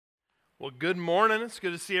Well, good morning. It's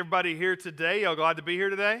good to see everybody here today. Y'all glad to be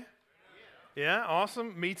here today? Yeah,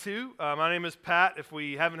 awesome. Me too. My name is Pat. If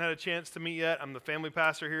we haven't had a chance to meet yet, I'm the family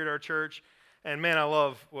pastor here at our church. And man, I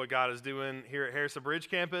love what God is doing here at Harrison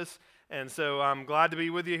Bridge campus. And so I'm glad to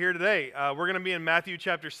be with you here today. We're going to be in Matthew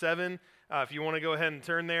chapter 7, if you want to go ahead and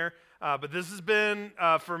turn there. But this has been,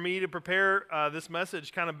 for me to prepare this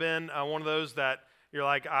message, kind of been one of those that you're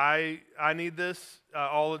like, I need this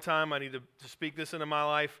all the time. I need to speak this into my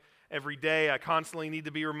life every day. I constantly need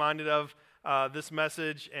to be reminded of this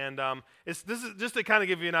message. And this is just to kind of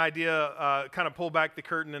give you an idea, kind of pull back the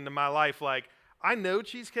curtain into my life. Like, I know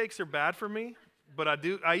cheesecakes are bad for me, but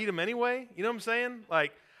I eat them anyway. You know what I'm saying?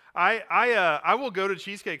 Like, I will go to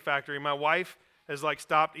Cheesecake Factory. My wife has like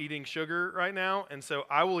stopped eating sugar right now, and so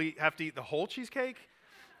I will have to eat the whole cheesecake,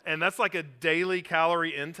 and that's like a daily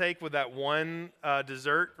calorie intake with that one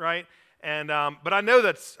dessert, right? And but I know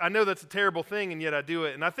that's a terrible thing, and yet I do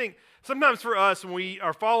it. And I think sometimes for us, when we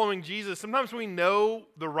are following Jesus, sometimes we know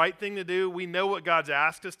the right thing to do. We know what God's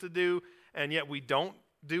asked us to do, and yet we don't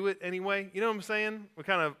do it anyway. You know what I'm saying? We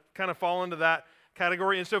kind of fall into that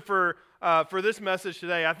category. And so for this message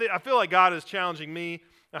today, I feel like God is challenging me.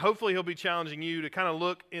 And hopefully, He'll be challenging you to kind of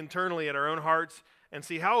look internally at our own hearts and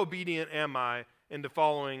see how obedient am I into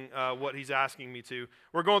following what He's asking me to.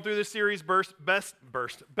 We're going through this series, Best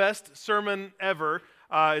Sermon Ever.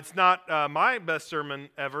 It's not my best sermon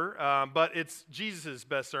ever, but it's Jesus'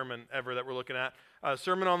 best sermon ever that we're looking at.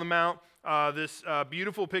 Sermon on the Mount, this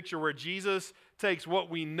beautiful picture where Jesus takes what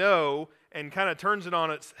we know and kind of turns it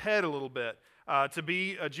on its head a little bit. To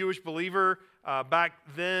be a Jewish believer, back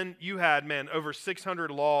then you had, over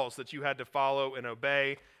 600 laws that you had to follow and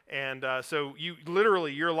obey. And so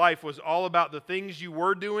your life was all about the things you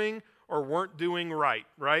were doing or weren't doing right?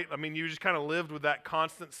 I mean, you just kind of lived with that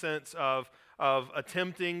constant sense of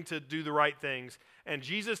attempting to do the right things. And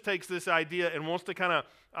Jesus takes this idea and wants to kind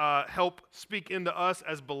of help speak into us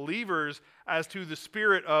as believers as to the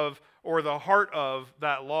spirit of or the heart of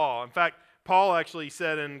that law. In fact, Paul actually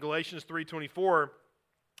said in Galatians 3:24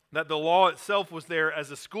 that the law itself was there as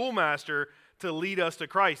a schoolmaster to lead us to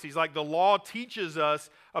Christ. He's like, the law teaches us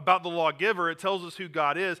about the lawgiver. It tells us who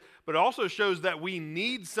God is, but it also shows that we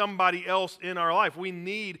need somebody else in our life. We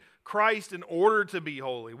need Christ in order to be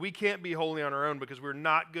holy. We can't be holy on our own because we're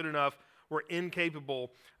not good enough. We're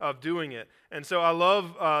incapable of doing it. And so I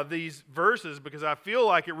love these verses because I feel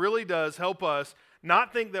like it really does help us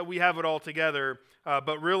not think that we have it all together,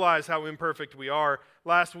 but realize how imperfect we are.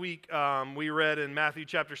 Last week, we read in Matthew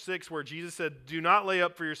chapter 6 where Jesus said, "Do not lay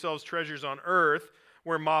up for yourselves treasures on earth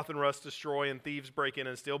where moth and rust destroy and thieves break in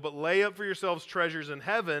and steal, but lay up for yourselves treasures in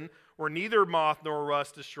heaven where neither moth nor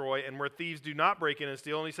rust destroy and where thieves do not break in and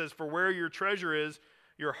steal." And he says, "For where your treasure is,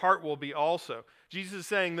 your heart will be also." Jesus is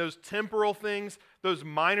saying those temporal things, those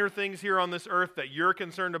minor things here on this earth that you're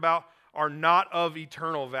concerned about are not of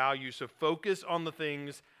eternal value. So focus on the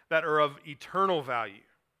things that are of eternal value.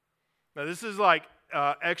 Now this is like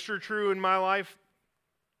extra true in my life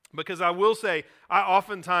because I will say I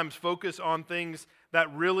oftentimes focus on things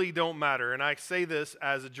that really don't matter. And I say this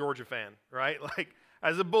as a Georgia fan, right? Like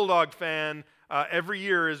as a Bulldog fan, every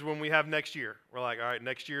year is when we have next year. We're like, all right,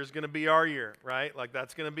 next year is going to be our year, right? Like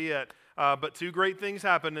that's going to be it. But two great things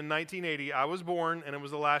happened in 1980. I was born, and it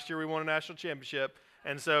was the last year we won a national championship.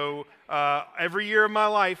 And so every year of my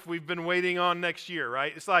life, we've been waiting on next year,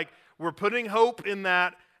 right? It's like we're putting hope in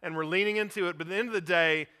that, and we're leaning into it. But at the end of the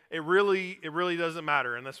day, it really doesn't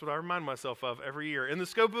matter. And that's what I remind myself of every year. In the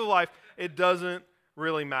scope of life, it doesn't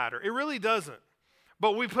really matter. It really doesn't.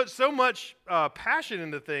 But we put so much passion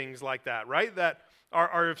into things like that, right? That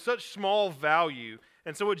are of such small value.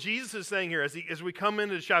 And so what Jesus is saying here, as we come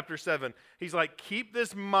into chapter 7, he's like, keep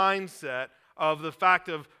this mindset of the fact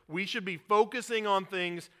of we should be focusing on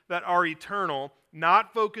things that are eternal,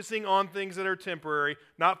 not focusing on things that are temporary,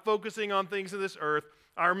 not focusing on things of this earth.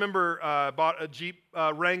 I remember bought a Jeep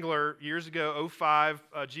Wrangler years ago, 05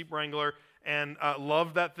 Jeep Wrangler, and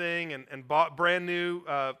loved that thing and bought brand new,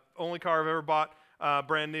 only car I've ever bought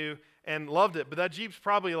brand new, and loved it. But that Jeep's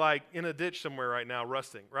probably like in a ditch somewhere right now,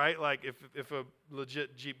 rusting, right? Like if a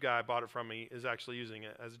legit Jeep guy bought it from me is actually using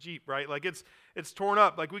it as a Jeep, right? Like it's torn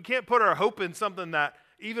up. Like we can't put our hope in something that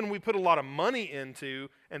even we put a lot of money into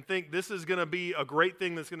and think this is going to be a great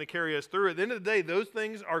thing that's going to carry us through. At the end of the day, those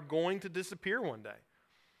things are going to disappear one day.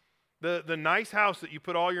 The nice house that you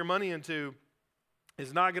put all your money into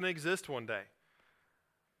is not going to exist one day.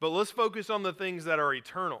 But let's focus on the things that are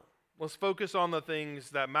eternal. Let's focus on the things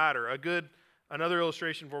that matter. Another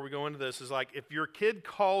illustration before we go into this is like if your kid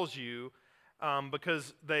calls you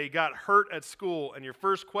because they got hurt at school and your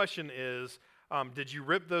first question is, did you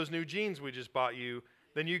rip those new jeans we just bought you?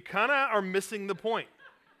 then you kind of are missing the point,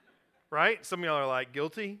 right? Some of y'all are like,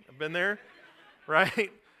 guilty, I've been there,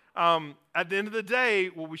 right? At the end of the day,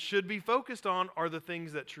 what we should be focused on are the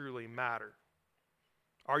things that truly matter.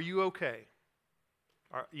 Are you okay?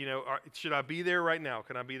 Should I be there right now?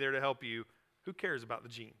 Can I be there to help you? Who cares about the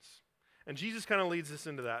genes? And Jesus kind of leads us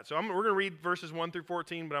into that. So we're going to read verses 1 through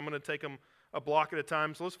 14, but I'm going to take them a block at a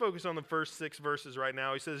time. So let's focus on the first 6 verses right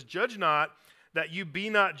now. He says, "Judge not, that you be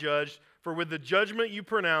not judged, for with the judgment you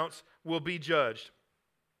pronounce will be judged.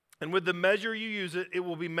 And with the measure you use it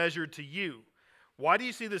will be measured to you. Why do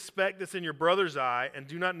you see the speck that's in your brother's eye and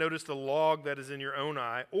do not notice the log that is in your own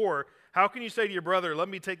eye? Or how can you say to your brother, let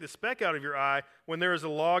me take the speck out of your eye when there is a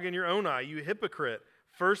log in your own eye? You hypocrite.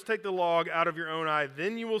 First take the log out of your own eye,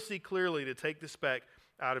 then you will see clearly to take the speck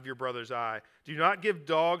out of your brother's eye. Do not give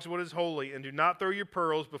dogs what is holy, and do not throw your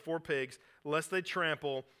pearls before pigs, lest they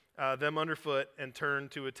trample them underfoot and turn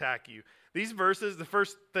to attack you." These verses, the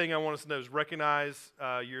first thing I want us to know is recognize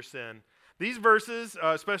your sin. These verses,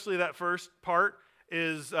 especially that first part,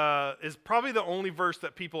 is probably the only verse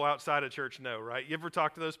that people outside of church know, right? You ever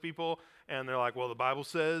talk to those people and they're like, well, the Bible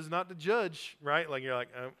says not to judge, right? Like you're like,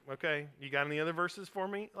 oh, okay, you got any other verses for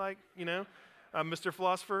me? Like, Mr.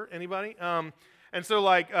 Philosopher, anybody? And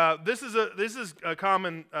so this is a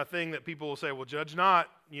common thing that people will say, well, judge not,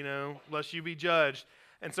 lest you be judged.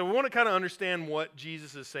 And so we want to kind of understand what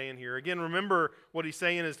Jesus is saying here. Again, remember what he's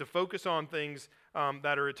saying is to focus on things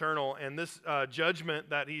that are eternal. And this judgment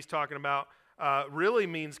that he's talking about really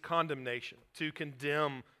means condemnation, to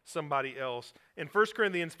condemn somebody else. In 1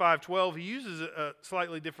 Corinthians 5:12, he uses a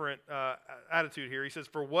slightly different attitude here. He says,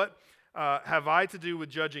 "For what have I to do with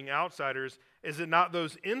judging outsiders? Is it not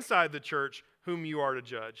those inside the church whom you are to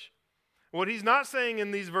judge?" What he's not saying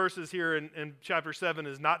in these verses here in chapter 7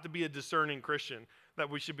 is not to be a discerning Christian, that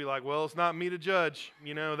we should be like, well, it's not me to judge.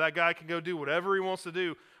 That guy can go do whatever he wants to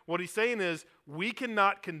do. What he's saying is we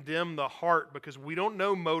cannot condemn the heart because we don't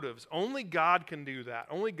know motives. Only God can do that.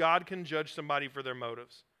 Only God can judge somebody for their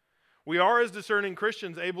motives. We are, as discerning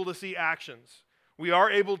Christians, able to see actions. We are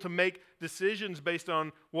able to make decisions based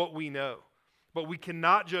on what we know. But we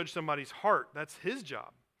cannot judge somebody's heart. That's his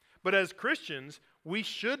job. But as Christians, we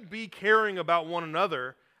should be caring about one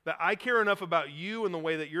another, that I care enough about you and the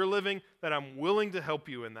way that you're living that I'm willing to help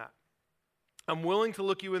you in that. I'm willing to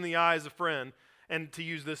look you in the eye as a friend, and to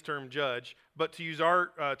use this term, judge, but to use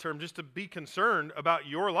our term, just to be concerned about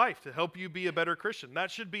your life, to help you be a better Christian.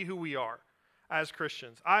 That should be who we are as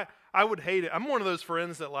Christians. I would hate it. I'm one of those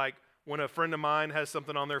friends that when a friend of mine has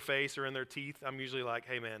something on their face or in their teeth, I'm usually like,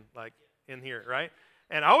 hey man, in here, right?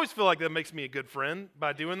 And I always feel like that makes me a good friend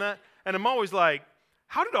by doing that. And I'm always like,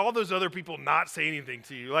 how did all those other people not say anything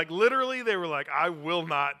to you? Literally, they were like, I will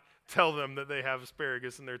not tell them that they have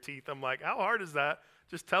asparagus in their teeth. I'm like, how hard is that?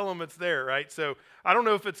 Just tell them it's there, right? So I don't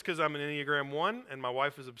know if it's because I'm an Enneagram 1 and my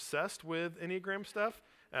wife is obsessed with Enneagram stuff.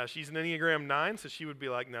 She's an Enneagram 9, so she would be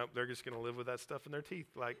like, nope, they're just going to live with that stuff in their teeth.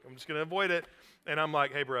 I'm just going to avoid it. And I'm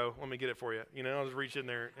like, hey, bro, let me get it for you. I'll just reach in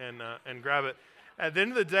there and grab it. At the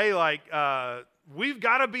end of the day, we've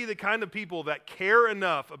got to be the kind of people that care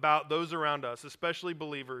enough about those around us, especially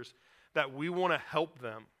believers, that we want to help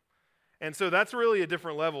them. And so that's really a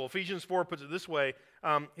different level. Ephesians 4 puts it this way.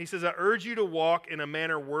 He says, I urge you to walk in a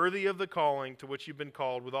manner worthy of the calling to which you've been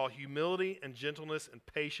called, with all humility and gentleness and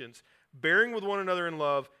patience, bearing with one another in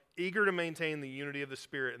love, eager to maintain the unity of the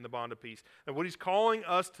Spirit in the bond of peace. And what he's calling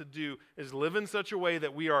us to do is live in such a way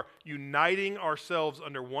that we are uniting ourselves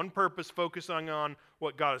under one purpose, focusing on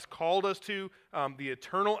what God has called us to, the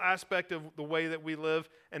eternal aspect of the way that we live,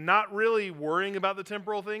 and not really worrying about the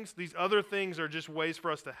temporal things. These other things are just ways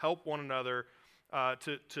for us to help one another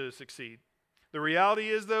to succeed. The reality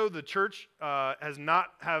is, though, the church has not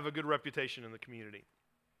have a good reputation in the community.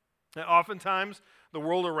 And oftentimes, the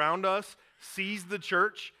world around us sees the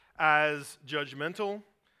church as judgmental.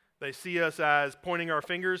 They see us as pointing our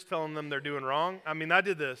fingers, telling them they're doing wrong. I mean, I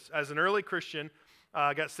did this as an early Christian.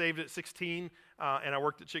 I got saved at 16, and I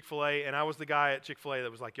worked at Chick-fil-A, and I was the guy at Chick-fil-A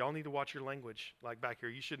that was like, y'all need to watch your language, back here.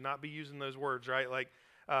 You should not be using those words, right?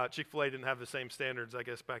 Chick-fil-A didn't have the same standards, I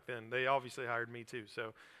guess, back then. They obviously hired me too.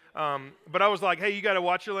 So, but I was like, hey, you got to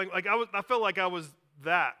watch your language. I felt like I was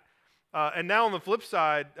that. And now on the flip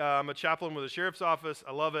side, I'm a chaplain with a sheriff's office.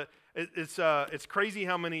 I love it. It's crazy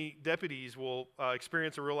how many deputies will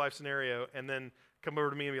experience a real life scenario and then come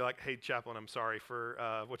over to me and be like, hey, chaplain, I'm sorry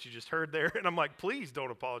for what you just heard there. And I'm like, please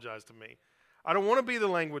don't apologize to me. I don't want to be the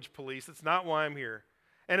language police. That's not why I'm here.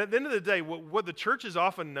 And at the end of the day, what the church is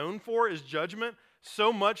often known for is judgment,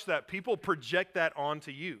 so much that people project that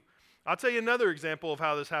onto you. I'll tell you another example of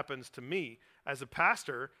how this happens to me. As a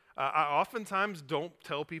pastor, I oftentimes don't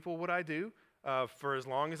tell people what I do for as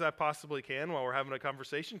long as I possibly can while we're having a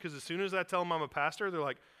conversation, because as soon as I tell them I'm a pastor, they're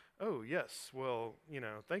like, oh, yes, well,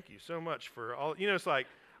 thank you so much for all, it's like,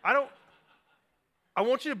 I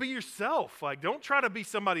want you to be yourself. Like, don't try to be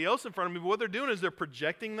somebody else in front of me. But what they're doing is they're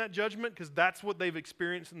projecting that judgment because that's what they've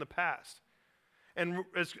experienced in the past. And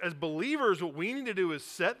as believers, what we need to do is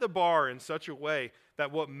set the bar in such a way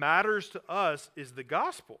that what matters to us is the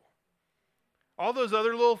gospel. All those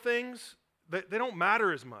other little things, they don't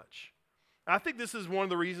matter as much. I think this is one of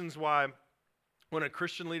the reasons why when a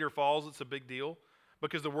Christian leader falls, it's a big deal,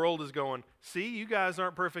 because the world is going, see, you guys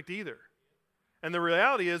aren't perfect either. And the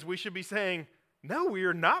reality is we should be saying, no, we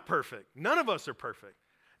are not perfect. None of us are perfect.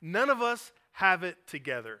 None of us have it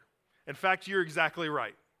together. In fact, you're exactly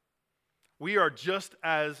right. We are just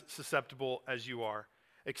as susceptible as you are,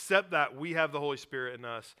 except that we have the Holy Spirit in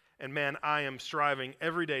us. And man, I am striving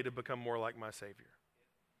every day to become more like my Savior.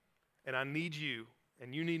 And I need you,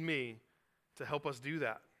 and you need me, to help us do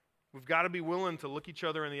that. We've got to be willing to look each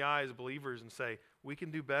other in the eye as believers and say, we can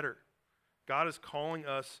do better. God is calling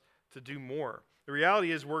us to do more. The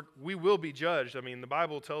reality is we will be judged. I mean, the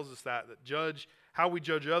Bible tells us that how we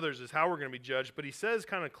judge others is how we're going to be judged. But he says,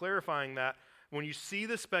 kind of clarifying that, when you see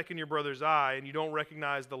the speck in your brother's eye and you don't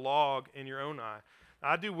recognize the log in your own eye.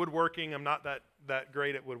 I do woodworking. I'm not that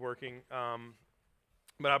great at woodworking,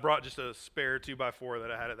 but I brought just a spare 2x4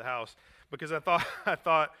 that I had at the house because I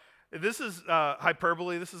thought this is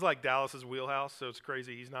hyperbole. This is like Dallas's wheelhouse, so it's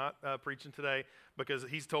crazy he's not preaching today because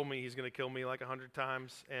he's told me he's going to kill me like 100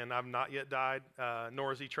 times, and I've not yet died,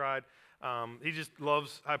 nor has he tried. He just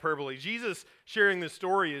loves hyperbole. Jesus sharing this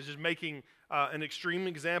story is just making an extreme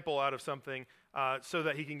example out of something so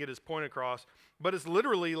that he can get his point across. But it's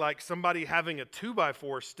literally like somebody having a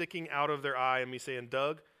 2x4 sticking out of their eye and me saying,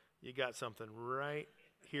 Doug, you got something right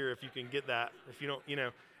here if you can get that. If you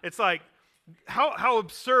don't, it's like, how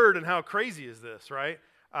absurd and how crazy is this, right?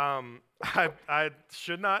 I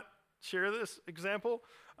should not share this example,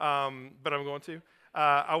 but I'm going to.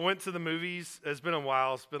 I went to the movies. It's been a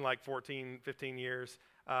while. It's been like 14, 15 years.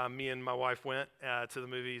 Me and my wife went to the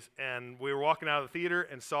movies, and we were walking out of the theater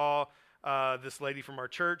and saw this lady from our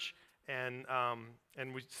church, and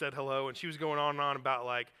we said hello, and she was going on and on about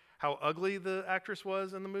like how ugly the actress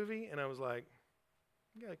was in the movie, and I was like,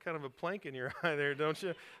 you got kind of a plank in your eye there, don't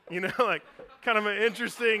you? Like kind of an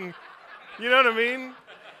interesting, you know what I mean?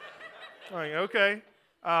 Like, okay,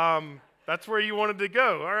 that's where you wanted to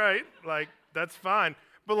go. All right, like that's fine.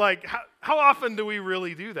 But like, how often do we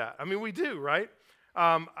really do that? I mean, we do, right?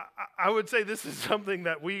 I would say this is something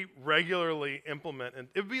that we regularly implement. And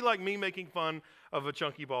it would be like me making fun of a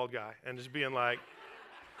chunky bald guy and just being like,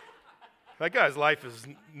 that guy's life is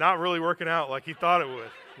not really working out like he thought it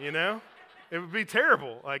would, It would be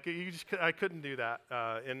terrible. Like I couldn't do that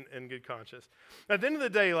in good conscience. At the end of the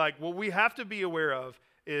day, like what we have to be aware of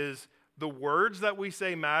is the words that we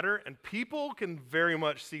say matter, and people can very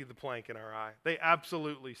much see the plank in our eye. They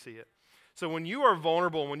absolutely see it. So when you are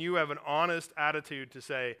vulnerable, when you have an honest attitude to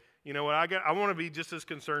say, you know what, I want to be just as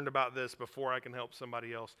concerned about this before I can help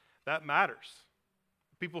somebody else, that matters.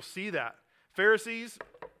 People see that. Pharisees,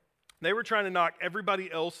 they were trying to knock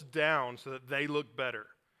everybody else down so that they look better.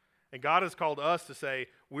 And God has called us to say,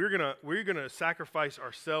 we're gonna sacrifice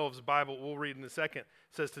ourselves. The Bible, we'll read in a second,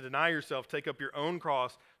 says to deny yourself, take up your own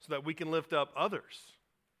cross so that we can lift up others.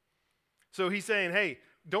 So he's saying, hey,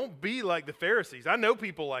 don't be like the Pharisees. I know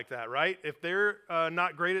people like that, right? If they're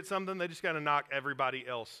not great at something, they just got to knock everybody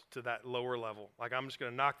else to that lower level. Like, I'm just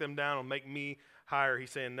going to knock them down and make me higher.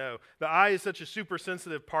 He's saying no. The eye is such a super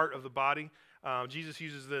sensitive part of the body. Jesus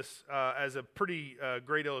uses this as a pretty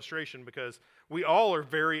great illustration because we all are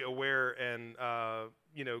very aware and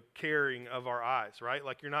caring of our eyes, right?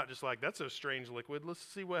 Like, you're not just like, that's a strange liquid. Let's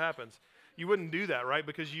see what happens. You wouldn't do that, right?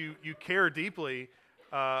 Because you care deeply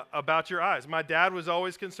about your eyes. My dad was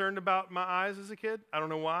always concerned about my eyes as a kid. I don't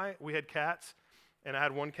know why. We had cats, and I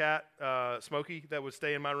had one cat, Smokey, that would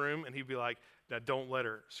stay in my room, and he'd be like, now don't let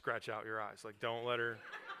her scratch out your eyes. Like, don't let her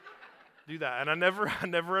do that. And I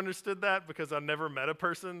never understood that because I never met a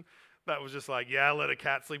person that was just like, yeah, I let a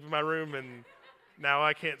cat sleep in my room, and now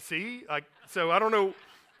I can't see. Like, so I don't know.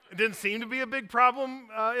 It didn't seem to be a big problem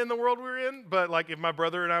in the world we were in, but like if my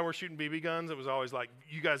brother and I were shooting BB guns, it was always like,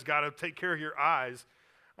 you guys got to take care of your eyes.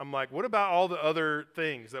 I'm like, what about all the other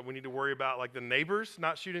things that we need to worry about, like the neighbors,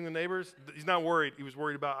 not shooting the neighbors? He's not worried. He was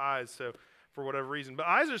worried about eyes, so for whatever reason. But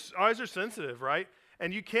eyes are sensitive, right?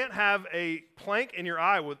 And you can't have a plank in your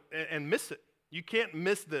eye and miss it. You can't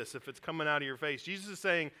miss this if it's coming out of your face. Jesus is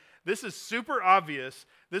saying, this is super obvious.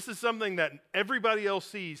 This is something that everybody else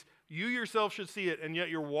sees. You yourself should see it, and yet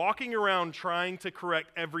you're walking around trying to correct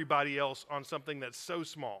everybody else on something that's so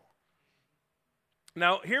small.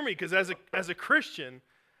 Now, hear me, because as a Christian,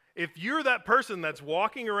 if you're that person that's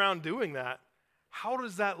walking around doing that, how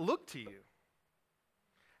does that look to you?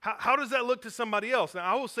 How does that look to somebody else? Now,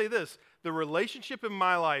 I will say this. The relationship in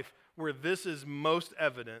my life where this is most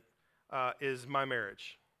evident is my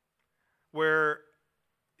marriage, where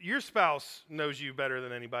your spouse knows you better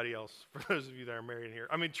than anybody else, for those of you that are married in here.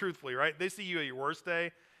 I mean, truthfully, right? They see you at your worst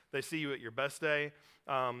day. They see you at your best day.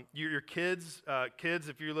 Your kids,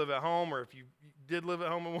 if you live at home or if you did live at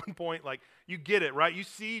home at one point, like, you get it, right? You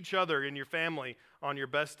see each other in your family on your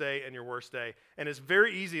best day and your worst day. And it's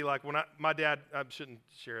very easy, like when my dad, I shouldn't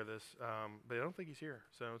share this, but I don't think he's here,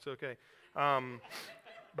 so it's okay.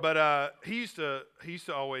 But he used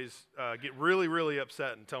to always get really, really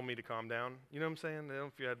upset and tell me to calm down. You know what I'm saying? I don't know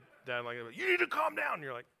if you had dad like that, but you need to calm down. And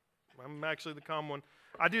you're like, I'm actually the calm one.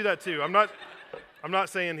 I do that too. I'm not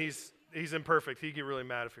saying he's imperfect. He'd get really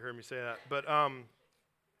mad if he heard me say that. But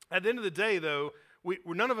at the end of the day, though,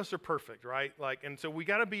 we're none of us are perfect, right? Like, and so we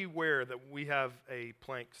got to be aware that we have a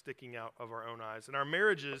plank sticking out of our own eyes. In our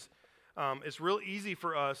marriages, it's real easy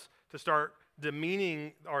for us to start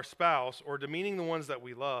demeaning our spouse or demeaning the ones that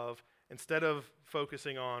we love instead of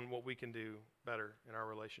focusing on what we can do better in our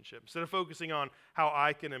relationship. Instead of focusing on how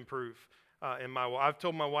I can improve I've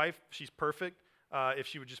told my wife she's perfect. If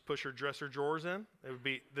she would just push her dresser drawers in,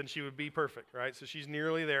 then she would be perfect, right? So she's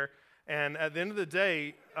nearly there. And at the end of the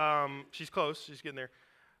day, she's close. She's getting there.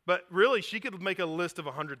 But really, she could make a list of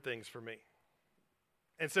 100 things for me.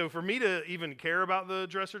 And so for me to even care about the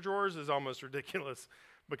dresser drawers is almost ridiculous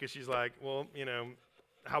because she's like, well,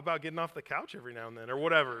 how about getting off the couch every now and then or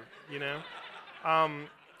whatever,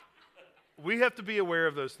 We have to be aware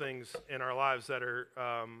of those things in our lives that are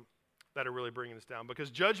really bringing us down because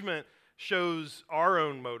judgment shows our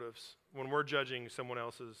own motives when we're judging someone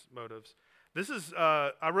else's motives. This is,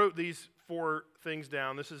 I wrote these 4 things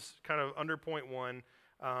down. This is kind of under point 1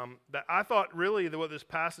 that I thought really that what this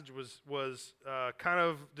passage was kind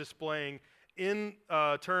of displaying in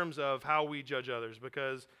terms of how we judge others.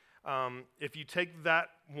 Because if you take that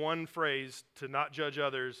one phrase to not judge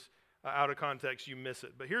others out of context, you miss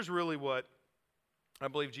it. But here's really what I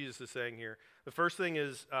believe Jesus is saying here. The first thing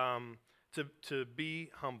is to be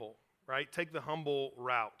humble, right? Take the humble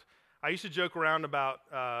route. I used to joke around about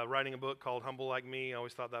writing a book called Humble Like Me. I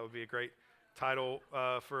always thought that would be a great title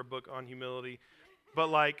for a book on humility.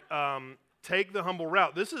 But take the humble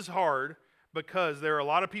route. This is hard because there are a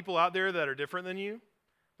lot of people out there that are different than you.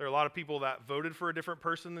 There are a lot of people that voted for a different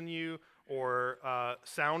person than you or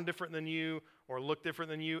sound different than you or look different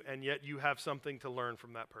than you, and yet you have something to learn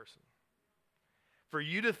from that person. For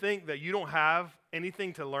you to think that you don't have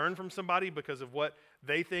anything to learn from somebody because of what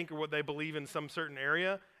they think or what they believe in some certain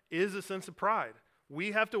area is a sense of pride.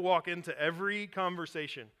 We have to walk into every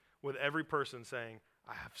conversation with every person saying,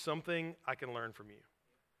 I have something I can learn from you,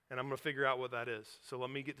 and I'm going to figure out what that is. So let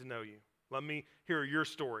me get to know you. Let me hear your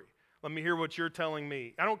story. Let me hear what you're telling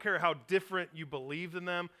me. I don't care how different you believe than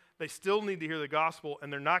them. They still need to hear the gospel,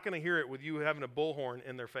 and they're not going to hear it with you having a bullhorn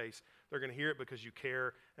in their face. They're going to hear it because you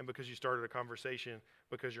care and because you started a conversation,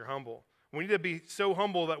 because you're humble. We need to be so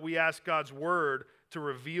humble that we ask God's word to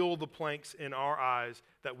reveal the planks in our eyes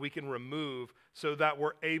that we can remove so that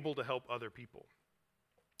we're able to help other people.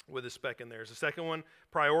 With a speck in there. The second one,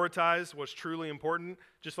 prioritize what's truly important.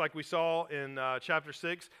 Just like we saw in chapter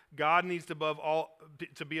 6, God needs to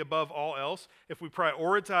be above all else. If we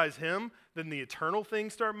prioritize him, then the eternal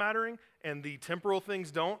things start mattering and the temporal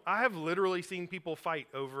things don't. I have literally seen people fight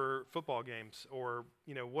over football games or,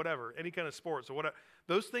 whatever, any kind of sports or whatever.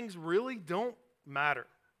 Those things really don't matter.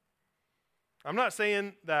 I'm not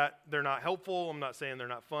saying that they're not helpful. I'm not saying they're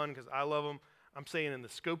not fun because I love them. I'm saying in the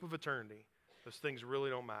scope of eternity, those things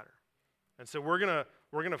really don't matter. And so we're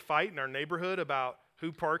gonna fight in our neighborhood about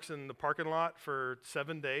who parks in the parking lot for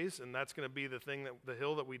 7 days, and that's gonna be the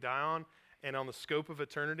hill that we die on. And on the scope of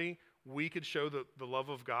eternity, we could show the love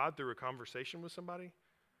of God through a conversation with somebody.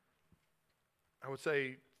 I would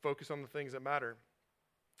say focus on the things that matter.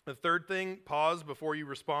 The third thing, pause before you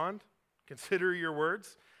respond. Consider your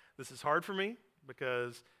words. This is hard for me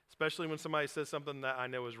because especially when somebody says something that I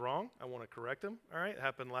know is wrong, I want to correct them. All right, it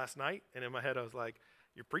happened last night, and in my head I was like,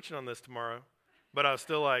 you're preaching on this tomorrow. But I was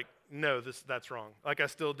still like, no, that's wrong. Like I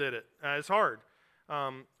still did it. It's hard.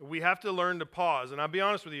 We have to learn to pause. And I'll be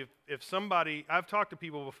honest with you, if somebody, I've talked to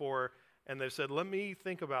people before, and they've said, let me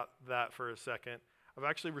think about that for a second. I've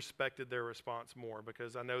actually respected their response more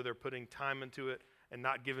because I know they're putting time into it and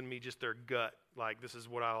not giving me just their gut, like this is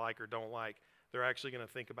what I like or don't like. They're actually going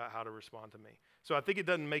to think about how to respond to me. So I think it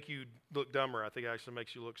doesn't make you look dumber. I think it actually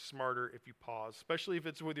makes you look smarter if you pause, especially if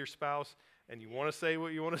it's with your spouse and you want to say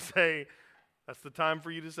what you want to say. That's the time for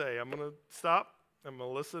you to say, I'm going to stop. I'm going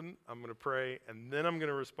to listen, I'm going to pray, and then I'm going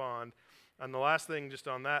to respond. And the last thing just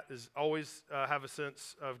on that is always have a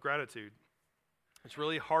sense of gratitude. It's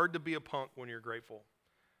really hard to be a punk when you're grateful.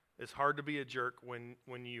 It's hard to be a jerk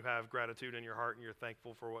when you have gratitude in your heart and you're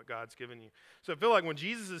thankful for what God's given you. So I feel like when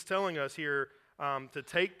Jesus is telling us here to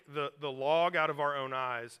take the log out of our own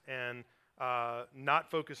eyes and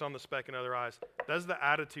not focus on the speck in other eyes, that's the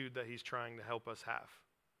attitude that he's trying to help us have.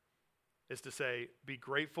 Is to say, be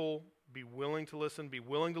grateful, be willing to listen, be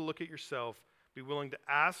willing to look at yourself, be willing to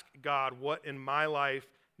ask God what in my life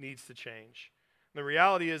needs to change. And the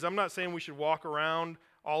reality is, I'm not saying we should walk around,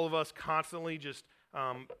 all of us constantly just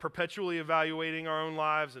perpetually evaluating our own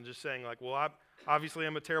lives and just saying like, well, obviously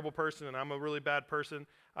I'm a terrible person and I'm a really bad person,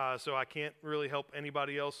 so I can't really help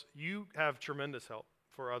anybody else. You have tremendous help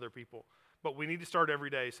for other people. But we need to start every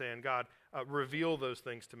day saying, God, reveal those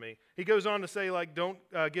things to me. He goes on to say, like, don't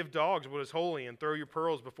give dogs what is holy and throw your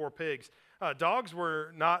pearls before pigs. Dogs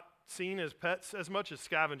were not seen as pets as much as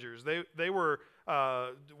scavengers. They were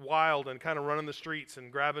wild and kind of running the streets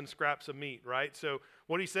and grabbing scraps of meat, right? So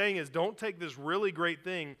what he's saying is don't take this really great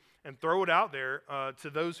thing and throw it out there to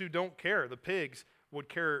those who don't care. The pigs would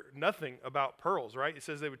care nothing about pearls, right? It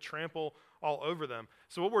says they would trample all over them.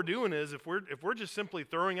 So what we're doing is if we're just simply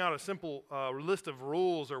throwing out a simple list of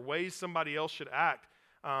rules or ways somebody else should act,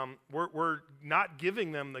 we're not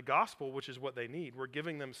giving them the gospel, which is what they need. We're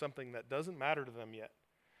giving them something that doesn't matter to them yet.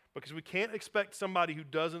 Because we can't expect somebody who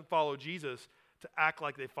doesn't follow Jesus to act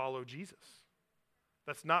like they follow Jesus.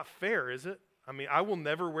 That's not fair, is it? I mean, I will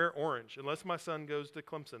never wear orange. Unless my son goes to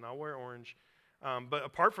Clemson, I'll wear orange. But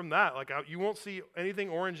apart from that, like you won't see anything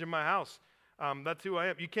orange in my house. That's who I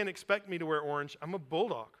am. You can't expect me to wear orange. I'm a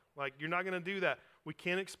bulldog. Like, you're not going to do that. We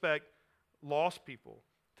can't expect lost people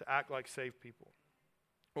to act like saved people.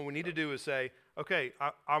 What we need to do is say, okay,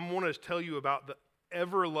 I want to tell you about the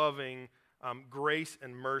ever-loving grace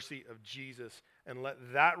and mercy of Jesus and let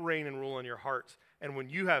that reign and rule in your hearts. And when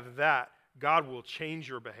you have that, God will change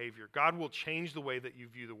your behavior. God will change the way that you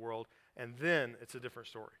view the world, and then it's a different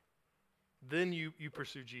story. Then you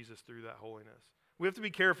pursue Jesus through that holiness. We have to be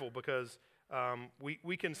careful because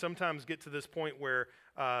we can sometimes get to this point where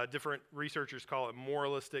different researchers call it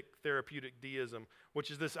moralistic therapeutic deism, which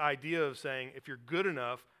is this idea of saying if you're good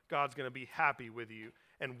enough, God's going to be happy with you.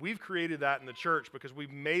 And we've created that in the church because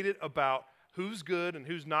we've made it about who's good and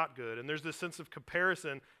who's not good. And there's this sense of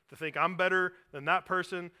comparison to think I'm better than that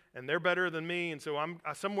person and they're better than me. And so I'm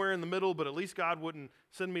somewhere in the middle, but at least God wouldn't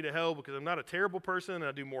send me to hell because I'm not a terrible person and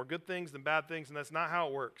I do more good things than bad things. And that's not how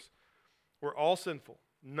it works. We're all sinful.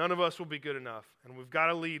 None of us will be good enough. And we've got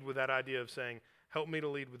to lead with that idea of saying, help me to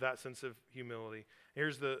lead with that sense of humility.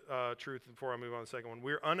 Here's the truth before I move on to the second one.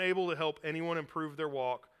 We're unable to help anyone improve their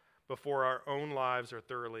walk before our own lives are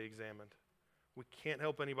thoroughly examined. We can't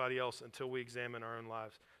help anybody else until we examine our own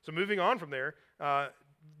lives. So moving on from there,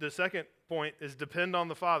 the second point is depend on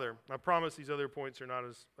the Father. I promise these other points are not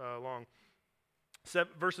as long.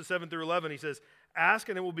 Verses 7 through 11, he says, ask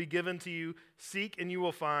and it will be given to you, seek and you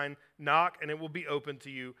will find, knock and it will be opened to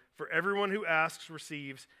you. For everyone who asks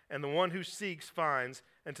receives, and the one who seeks finds,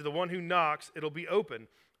 and to the one who knocks it'll be open.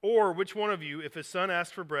 Or which one of you, if his son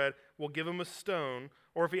asks for bread, will give him a stone,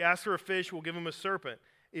 or if he asks for a fish, will give him a serpent?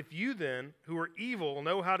 If you then, who are evil,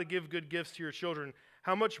 know how to give good gifts to your children,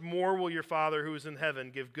 how much more will your Father who is in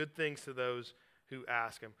heaven give good things to those who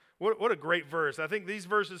ask him? What a great verse. I think these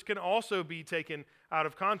verses can also be taken out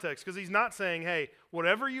of context because he's not saying, hey,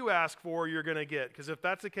 whatever you ask for, you're going to get. Because if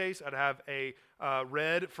that's the case, I'd have a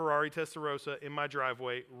red Ferrari Testarossa in my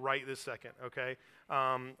driveway right this second, okay?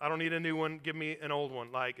 I don't need a new one. Give me an old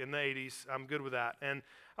one, like in the 80s. I'm good with that. And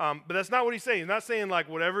but that's not what he's saying. He's not saying like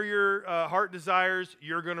whatever your heart desires,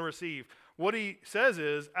 you're going to receive. What he says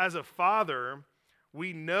is, as a father,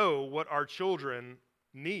 we know what our children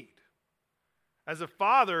need. As a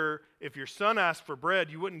father, if your son asked for bread,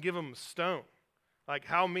 you wouldn't give him a stone. Like,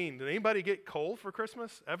 how mean? Did anybody get coal for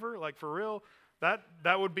Christmas ever? Like, for real?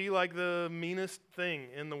 That would be like the meanest thing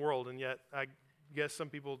in the world, and yet I guess some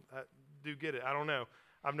people do get it. I don't know.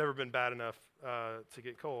 I've never been bad enough to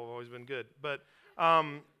get coal. I've always been good. But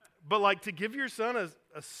like to give your son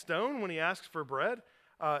a stone when he asks for bread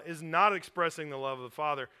is not expressing the love of the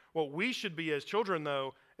Father. What we should be as children,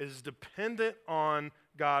 though, is dependent on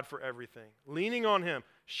God for everything. Leaning on him,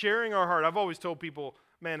 sharing our heart. I've always told people,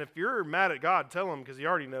 man, if you're mad at God, tell him because he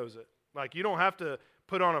already knows it. Like, you don't have to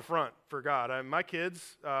put on a front for God. My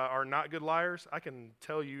kids are not good liars. I can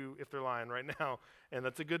tell you if they're lying right now, and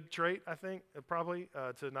that's a good trait, I think, probably,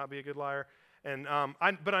 to not be a good liar. And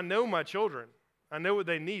but I know my children. I know what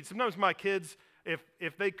they need. Sometimes my kids,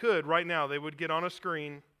 if they could right now, they would get on a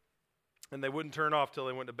screen and they wouldn't turn off till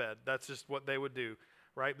they went to bed. That's just what they would do,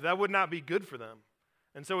 right? But that would not be good for them.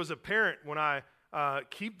 And so as a parent, when I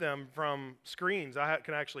keep them from screens, I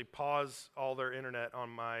can actually pause all their internet on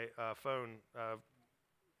my phone.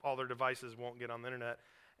 All their devices won't get on the internet,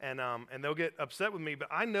 and they'll get upset with me, but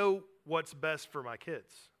I know what's best for my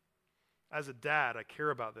kids. As a dad, I care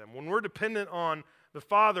about them. When we're dependent on the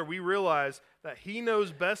Father, we realize that He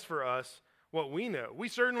knows best for us what we know. We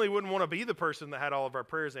certainly wouldn't want to be the person that had all of our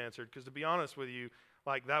prayers answered, because to be honest with you,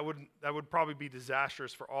 like that would probably be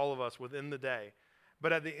disastrous for all of us within the day.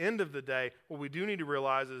 But at the end of the day, what we do need to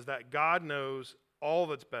realize is that God knows all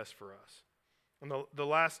that's best for us. And the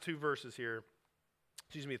last three verses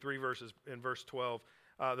in verse 12,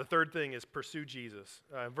 the third thing is pursue Jesus.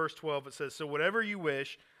 In verse 12 it says, "So whatever you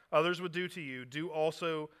wish others would do to you, do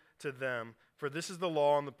also to them. For this is the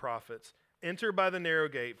law and the prophets. Enter by the narrow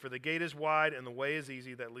gate, for the gate is wide and the way is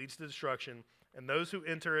easy that leads to destruction, and those who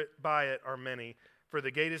enter it by it are many. For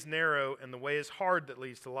the gate is narrow and the way is hard that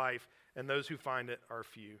leads to life, and those who find it are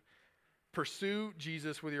few." Pursue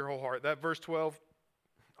Jesus with your whole heart. That verse 12,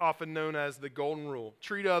 often known as the golden rule.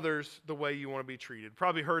 Treat others the way you want to be treated.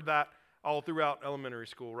 Probably heard that all throughout elementary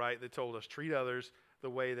school, right? They told us, treat others the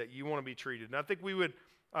way that you want to be treated. And I think we would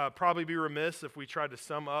probably be remiss if we tried to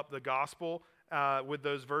sum up the gospel with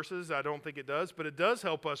those verses. I don't think it does, but it does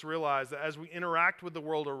help us realize that as we interact with the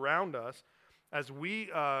world around us, as we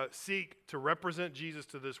seek to represent Jesus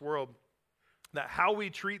to this world, that how we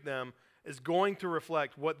treat them is going to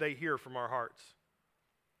reflect what they hear from our hearts.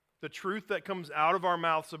 The truth that comes out of our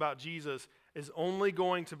mouths about Jesus is only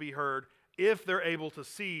going to be heard if they're able to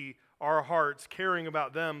see our hearts caring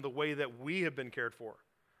about them the way that we have been cared for.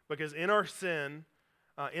 Because in our sin,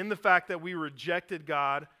 in the fact that we rejected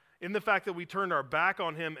God, in the fact that we turned our back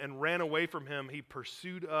on Him and ran away from Him, He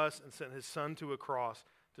pursued us and sent His Son to a cross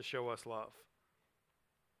to show us love.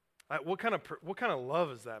 What kind of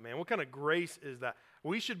love is that, man? What kind of grace is that?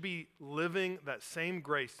 We should be living that same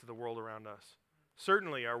grace to the world around us.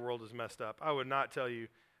 Certainly our world is messed up. I would not tell you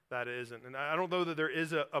that it isn't. And I don't know that there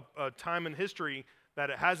is a time in history that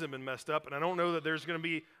it hasn't been messed up. And I don't know that there's going to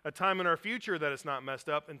be a time in our future that it's not messed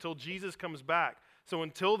up until Jesus comes back. So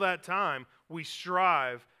until that time, we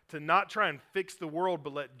strive to not try and fix the world,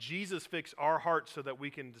 but let Jesus fix our hearts so that we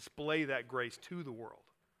can display that grace to the world.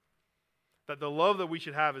 That the love that we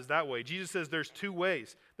should have is that way. Jesus says there's two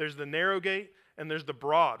ways. There's the narrow gate and there's the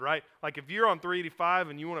broad, right? Like if you're on 385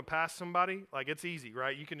 and you want to pass somebody, like it's easy,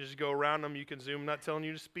 right? You can just go around them. You can zoom. I'm not telling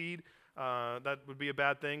you to speed. That would be a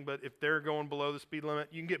bad thing. But if they're going below the speed limit,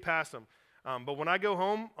 you can get past them. But when I go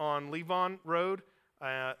home on Levon Road,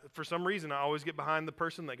 for some reason, I always get behind the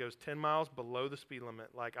person that goes 10 miles below the speed limit.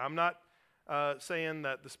 Like I'm not saying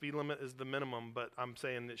that the speed limit is the minimum, but I'm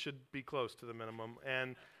saying it should be close to the minimum.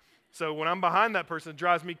 And so when I'm behind that person, it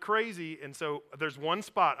drives me crazy. And so there's one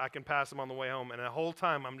spot I can pass them on the way home. And the whole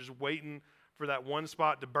time I'm just waiting for that one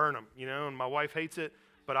spot to burn them, you know, and my wife hates it,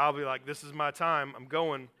 but I'll be like, this is my time. I'm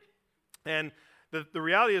going. And the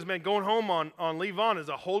reality is, man, going home on Levon is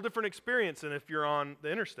a whole different experience than if you're on the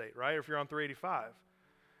interstate, right? Or if you're on 385.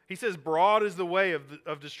 He says broad is the way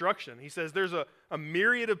of destruction. He says there's a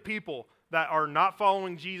myriad of people that are not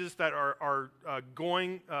following Jesus, that are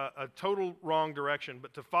going a total wrong direction.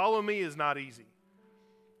 But to follow me is not easy.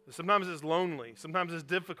 Sometimes it's lonely. Sometimes it's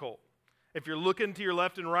difficult. If you're looking to your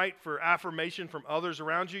left and right for affirmation from others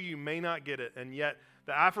around you, you may not get it. And yet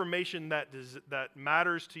the affirmation that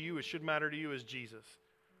matters to you, it should matter to you, is Jesus.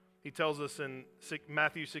 He tells us in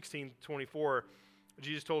Matthew 16:24,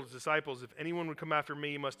 Jesus told his disciples, if anyone would come after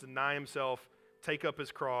me, he must deny himself, take up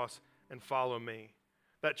his cross, and follow me.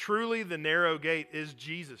 That truly the narrow gate is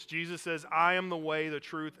Jesus. Jesus says, I am the way, the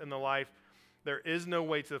truth, and the life. There is no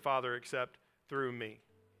way to the Father except through me.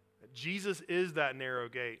 Jesus is that narrow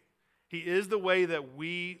gate. He is the way that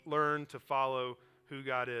we learn to follow who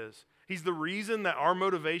God is. He's the reason that our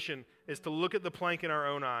motivation is to look at the plank in our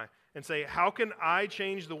own eye and say, how can I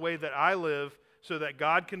change the way that I live so that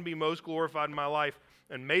God can be most glorified in my life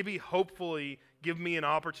and maybe hopefully give me an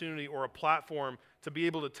opportunity or a platform to be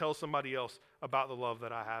able to tell somebody else about the love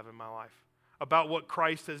that I have in my life, about what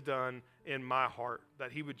Christ has done in my heart,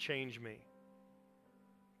 that he would change me.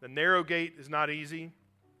 The narrow gate is not easy.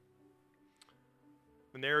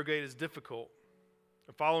 The narrow gate is difficult.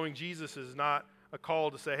 And following Jesus is not a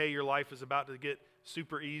call to say, hey, your life is about to get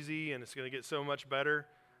super easy and it's going to get so much better.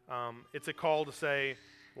 It's a call to say,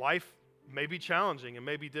 life may be challenging and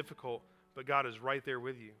may be difficult, but God is right there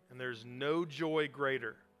with you. And there's no joy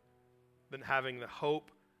greater than having the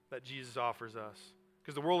hope that Jesus offers us.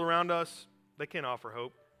 Because the world around us, they can't offer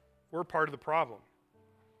hope. We're part of the problem.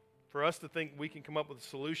 For us to think we can come up with a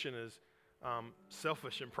solution is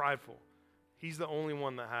selfish and prideful. He's the only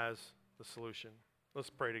one that has the solution.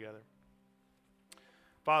 Let's pray together.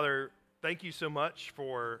 Father, thank you so much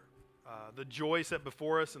for the joy set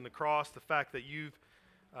before us in the cross, the fact that you've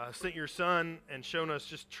sent your Son and shown us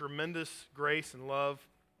just tremendous grace and love.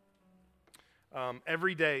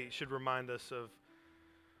 Every day should remind us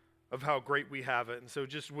of how great we have it. And so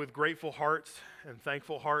just with grateful hearts and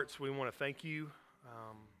thankful hearts, we want to thank you.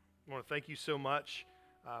 We want to thank you so much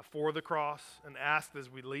for the cross, and ask as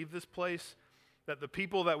we leave this place that the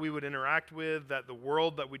people that we would interact with, that the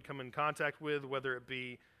world that we'd come in contact with, whether it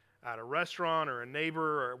be at a restaurant or a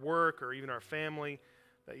neighbor or at work or even our family,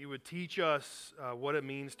 that you would teach us what it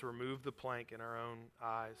means to remove the plank in our own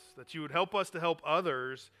eyes, that you would help us to help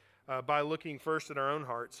others by looking first at our own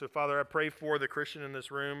hearts. So, Father, I pray for the Christian in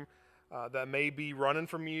this room that may be running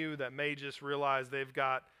from you, that may just realize they've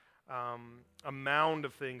got a mound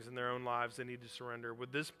of things in their own lives they need to surrender.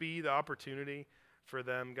 Would this be the opportunity for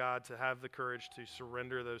them, God, to have the courage to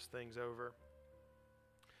surrender those things over,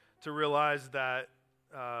 to realize that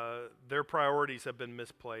their priorities have been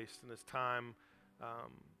misplaced, and it's time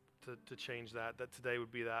to change that today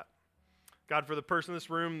would be that. God, for the person in this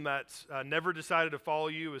room that's never decided to follow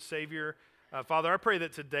you as Savior, Father, I pray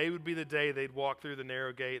that today would be the day they'd walk through the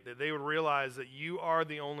narrow gate, that they would realize that you are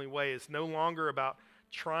the only way. It's no longer about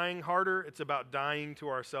trying harder, it's about dying to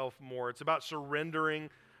ourselves more. It's about surrendering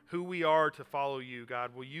who we are to follow you,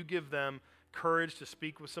 God. Will you give them courage to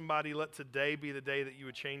speak with somebody? Let today be the day that you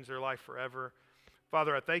would change their life forever.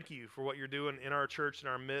 Father, I thank you for what you're doing in our church, in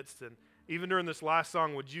our midst, and even during this last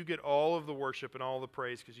song, would you get all of the worship and all the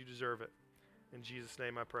praise, because you deserve it. In Jesus'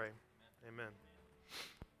 name I pray. Amen.